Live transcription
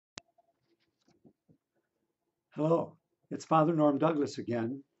Hello, it's Father Norm Douglas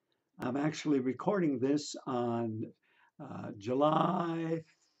again. I'm actually recording this on July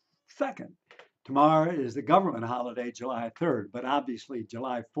 2nd. Tomorrow is the government holiday, July 3rd, but obviously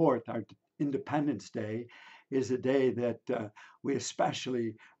July 4th, our Independence Day, is a day that we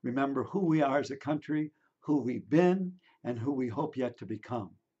especially remember who we are as a country, who we've been, and who we hope yet to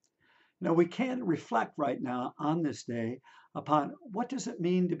become. We can reflect right now on this day upon what does it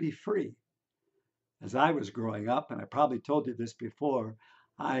mean to be free? As I was growing up, and I probably told you this before,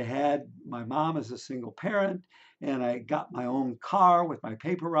 I had my mom as a single parent, and I got my own car with my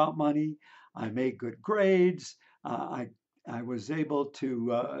paper route money. I made good grades. I was able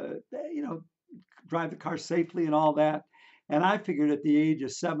to, drive the car safely and all that. And I figured at the age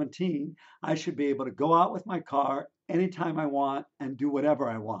of 17, I should be able to go out with my car anytime I want and do whatever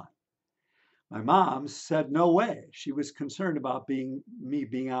I want. My mom said no way. She was concerned about me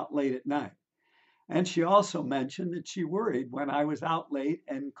being out late at night. And she also mentioned that she worried when I was out late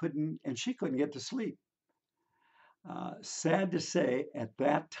and she couldn't get to sleep. Sad to say, at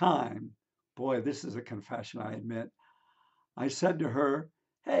that time, boy, this is a confession, I admit. I said to her,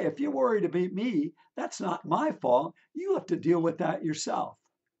 "Hey, if you're worried about me, that's not my fault. You have to deal with that yourself."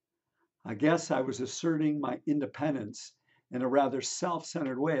 I guess I was asserting my independence in a rather self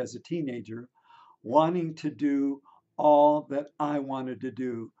centered way as a teenager, wanting to do all that I wanted to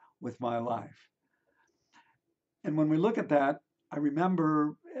do with my life. And when we look at that, I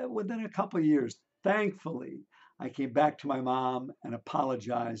remember within a couple of years, thankfully, I came back to my mom and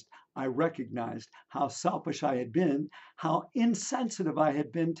apologized. I recognized how selfish I had been, how insensitive I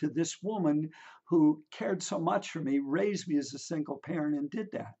had been to this woman who cared so much for me, raised me as a single parent, and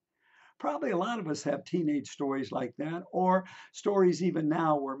did that. Probably a lot of us have teenage stories like that, or stories even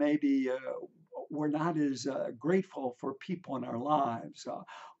now where maybe we're not as grateful for people in our lives,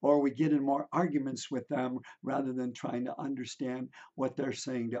 or we get in more arguments with them rather than trying to understand what they're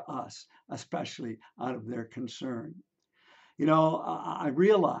saying to us, especially out of their concern. I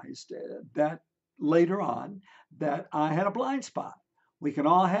realized that later on that I had a blind spot. We can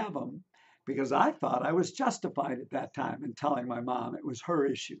all have them because I thought I was justified at that time in telling my mom it was her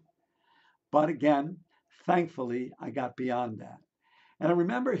issue. But again, thankfully, I got beyond that. And I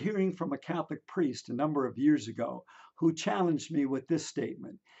remember hearing from a Catholic priest a number of years ago who challenged me with this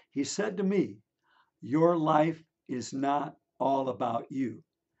statement. He said to me, "Your life is not all about you."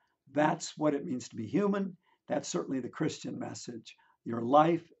 That's what it means to be human. That's certainly the Christian message. Your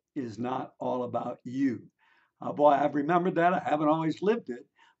life is not all about you. Boy, I've remembered that. I haven't always lived it,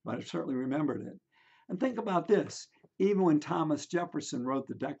 but I've certainly remembered it. And think about this. Even when Thomas Jefferson wrote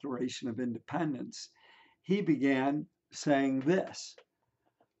the Declaration of Independence, he began saying this: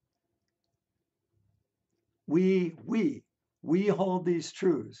 we hold these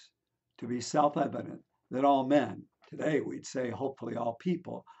truths to be self-evident, that all men, today we'd say hopefully all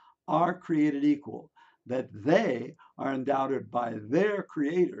people, are created equal, that they are endowed by their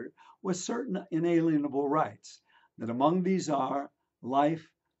creator with certain inalienable rights, that among these are life,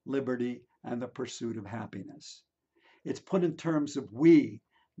 liberty, and the pursuit of happiness. It's put in terms of we,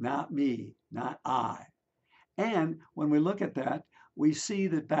 not me, not I. And when we look at that, we see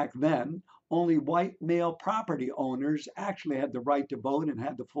that back then, only white male property owners actually had the right to vote and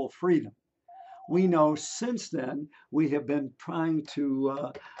had the full freedom. We know since then we have been trying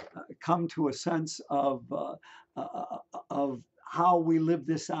to come to a sense of how we live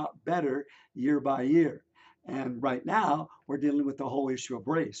this out better year by year. And right now, we're dealing with the whole issue of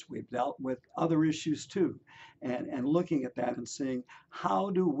race. We've dealt with other issues too, and looking at that and saying,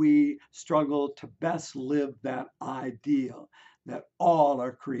 how do we struggle to best live that ideal that all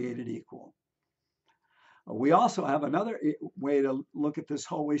are created equal? We also have another way to look at this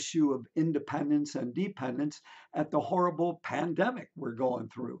whole issue of independence and dependence at the horrible pandemic we're going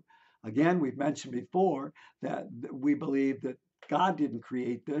through. Again, we've mentioned before that we believe that God didn't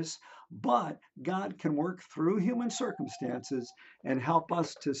create this, but God can work through human circumstances and help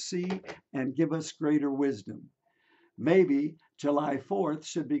us to see and give us greater wisdom. Maybe July 4th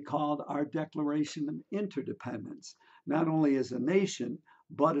should be called our Declaration of Interdependence, not only as a nation,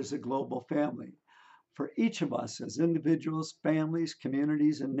 but as a global family. For each of us as individuals, families,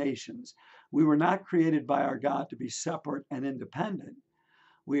 communities, and nations, we were not created by our God to be separate and independent.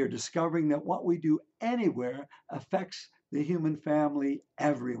 We are discovering that what we do anywhere affects the human family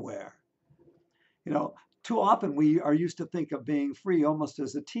everywhere. You know, Too often we are used to think of being free almost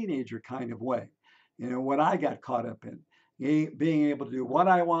as a teenager kind of way. What I got caught up in, being able to do what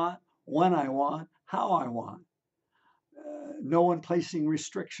I want, when I want, how I want. No one placing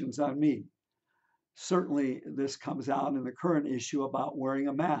restrictions on me. Certainly, this comes out in the current issue about wearing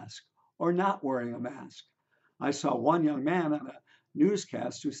a mask or not wearing a mask. I saw one young man on a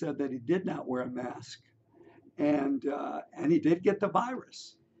newscast who said that he did not wear a mask, and he did get the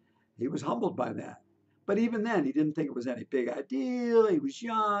virus. He was humbled by that. But even then, he didn't think it was any big deal. He was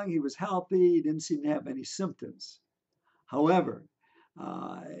young, he was healthy, he didn't seem to have any symptoms. However,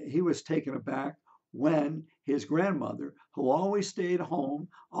 he was taken aback when his grandmother, who always stayed home,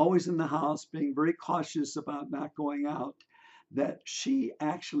 always in the house, being very cautious about not going out, that she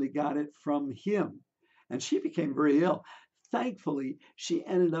actually got it from him. And she became very ill. Thankfully, she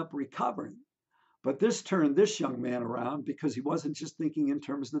ended up recovering. But this turned this young man around because he wasn't just thinking in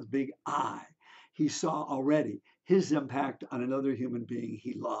terms of the big I. He saw already his impact on another human being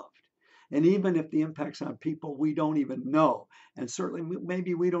he loved. And even if the impacts on people we don't even know, and certainly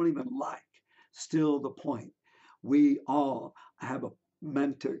maybe we don't even like, still the point. We all have a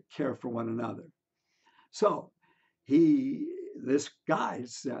meant to care for one another. So this guy,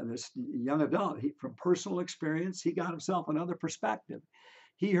 this young adult, from personal experience, he got himself another perspective.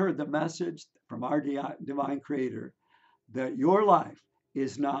 He heard the message from our divine creator that your life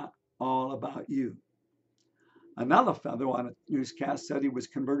is not all about you. Another fellow on a newscast said he was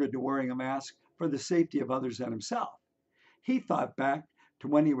converted to wearing a mask for the safety of others and himself. He thought back to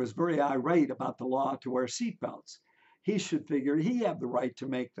when he was very irate about the law to wear seatbelts. He should figure he had the right to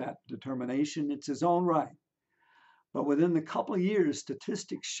make that determination. It's his own right. But within a couple of years,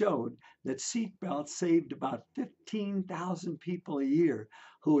 statistics showed that seatbelts saved about 15,000 people a year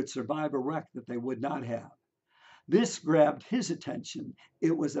who would survive a wreck that they would not have. This grabbed his attention.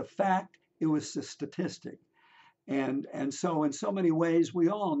 It was a fact, it was a statistic. And so in so many ways, we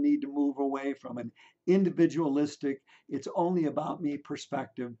all need to move away from an individualistic, it's only about me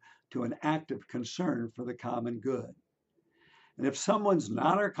perspective to an active concern for the common good. And if someone's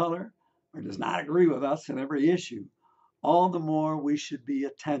not our color or does not agree with us in every issue, all the more we should be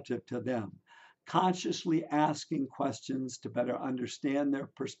attentive to them, consciously asking questions to better understand their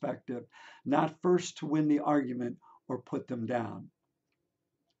perspective, not first to win the argument or put them down.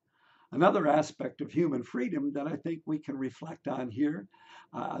 Another aspect of human freedom that I think we can reflect on here,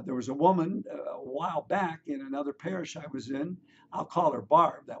 there was a woman a while back in another parish I was in. I'll call her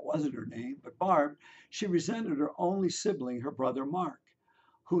Barb. That wasn't her name, but Barb, she resented her only sibling, her brother Mark,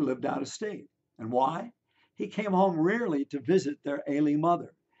 who lived out of state. And why? He came home rarely to visit their ailing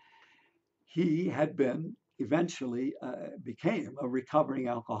mother. He had eventually became a recovering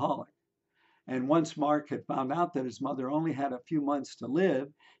alcoholic. And once Mark had found out that his mother only had a few months to live,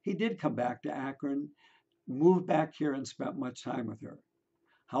 he did come back to Akron, moved back here, and spent much time with her.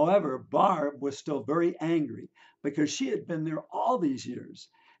 However, Barb was still very angry because she had been there all these years,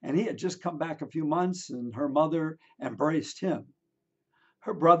 and he had just come back a few months, and her mother embraced him.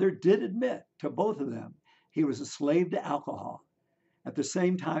 Her brother did admit to both of them he was a slave to alcohol. At the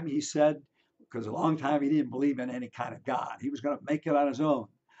same time, he said, because a long time he didn't believe in any kind of God, he was going to make it on his own.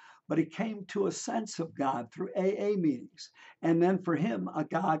 But he came to a sense of God through AA meetings. And then for him, a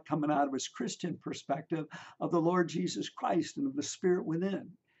God coming out of his Christian perspective of the Lord Jesus Christ and of the Spirit within.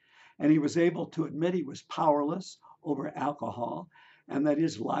 And he was able to admit he was powerless over alcohol and that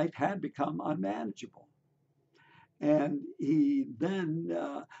his life had become unmanageable. And he then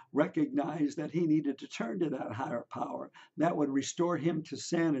recognized that he needed to turn to that higher power that would restore him to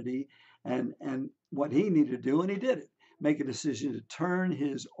sanity and what he needed to do, and he did it. Make a decision to turn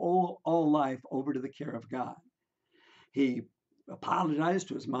his all life over to the care of God. He apologized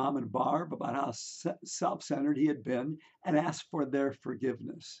to his mom and Barb about how self-centered he had been and asked for their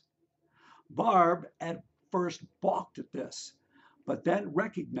forgiveness. Barb at first balked at this, but then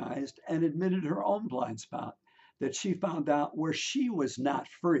recognized and admitted her own blind spot, that she found out where she was not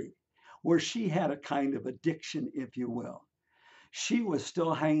free, where she had a kind of addiction, if you will. She was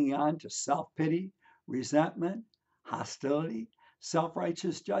still hanging on to self-pity, resentment, hostility,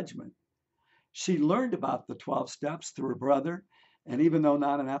 self-righteous judgment. She learned about the 12 steps through her brother, and even though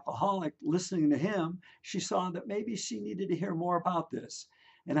not an alcoholic, listening to him, she saw that maybe she needed to hear more about this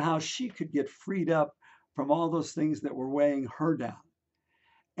and how she could get freed up from all those things that were weighing her down,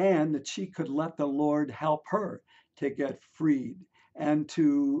 and that she could let the Lord help her to get freed and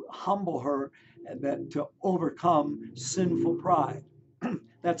to humble her and then to overcome sinful pride.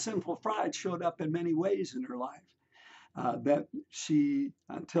 That sinful pride showed up in many ways in her life. That she,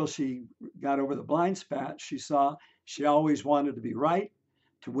 until she got over the blind spot, she saw she always wanted to be right,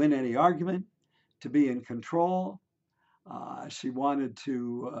 to win any argument, to be in control. She wanted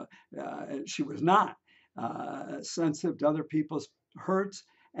to, she was not sensitive to other people's hurts,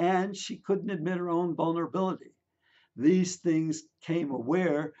 and she couldn't admit her own vulnerability. These things came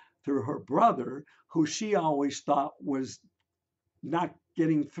aware through her brother, who she always thought was not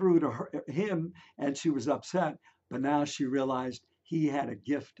getting through to him, and she was upset. But now she realized he had a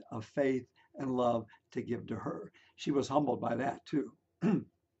gift of faith and love to give to her. She was humbled by that too.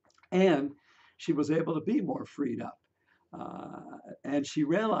 And she was able to be more freed up. And she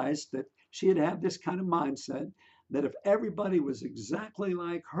realized that she had had this kind of mindset that if everybody was exactly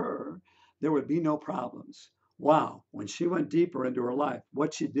like her, there would be no problems. Wow, when she went deeper into her life,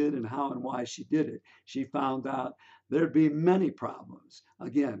 what she did and how and why she did it, she found out there'd be many problems.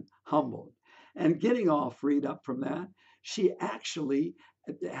 Again, humbled. And getting all freed up from that, she actually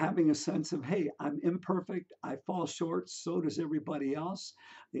having a sense of, hey, I'm imperfect, I fall short, so does everybody else.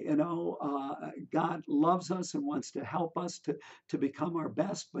 God loves us and wants to help us to become our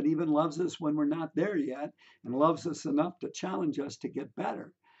best, but even loves us when we're not there yet, and loves us enough to challenge us to get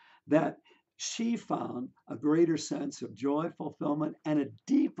better. That she found a greater sense of joy, fulfillment, and a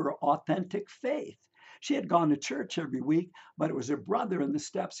deeper, authentic faith. She had gone to church every week, but it was her brother and the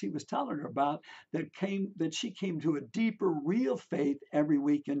steps he was telling her about that she came to a deeper, real faith every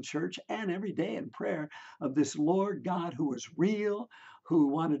week in church and every day in prayer of this Lord God who was real, who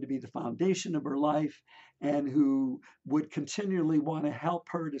wanted to be the foundation of her life, and who would continually want to help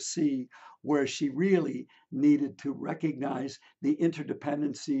her to see where she really needed to recognize the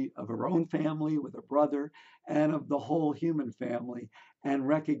interdependency of her own family with her brother and of the whole human family, and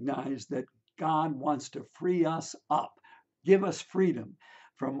recognize that God wants to free us up, give us freedom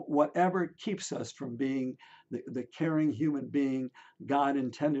from whatever keeps us from being the caring human being God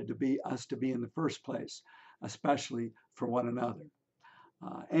intended to be us to be in the first place, especially for one another.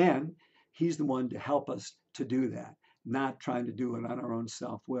 And He's the one to help us to do that, not trying to do it on our own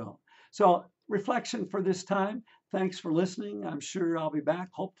self will. So, reflection for this time. Thanks for listening. I'm sure I'll be back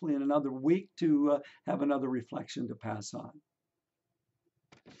hopefully in another week to have another reflection to pass on.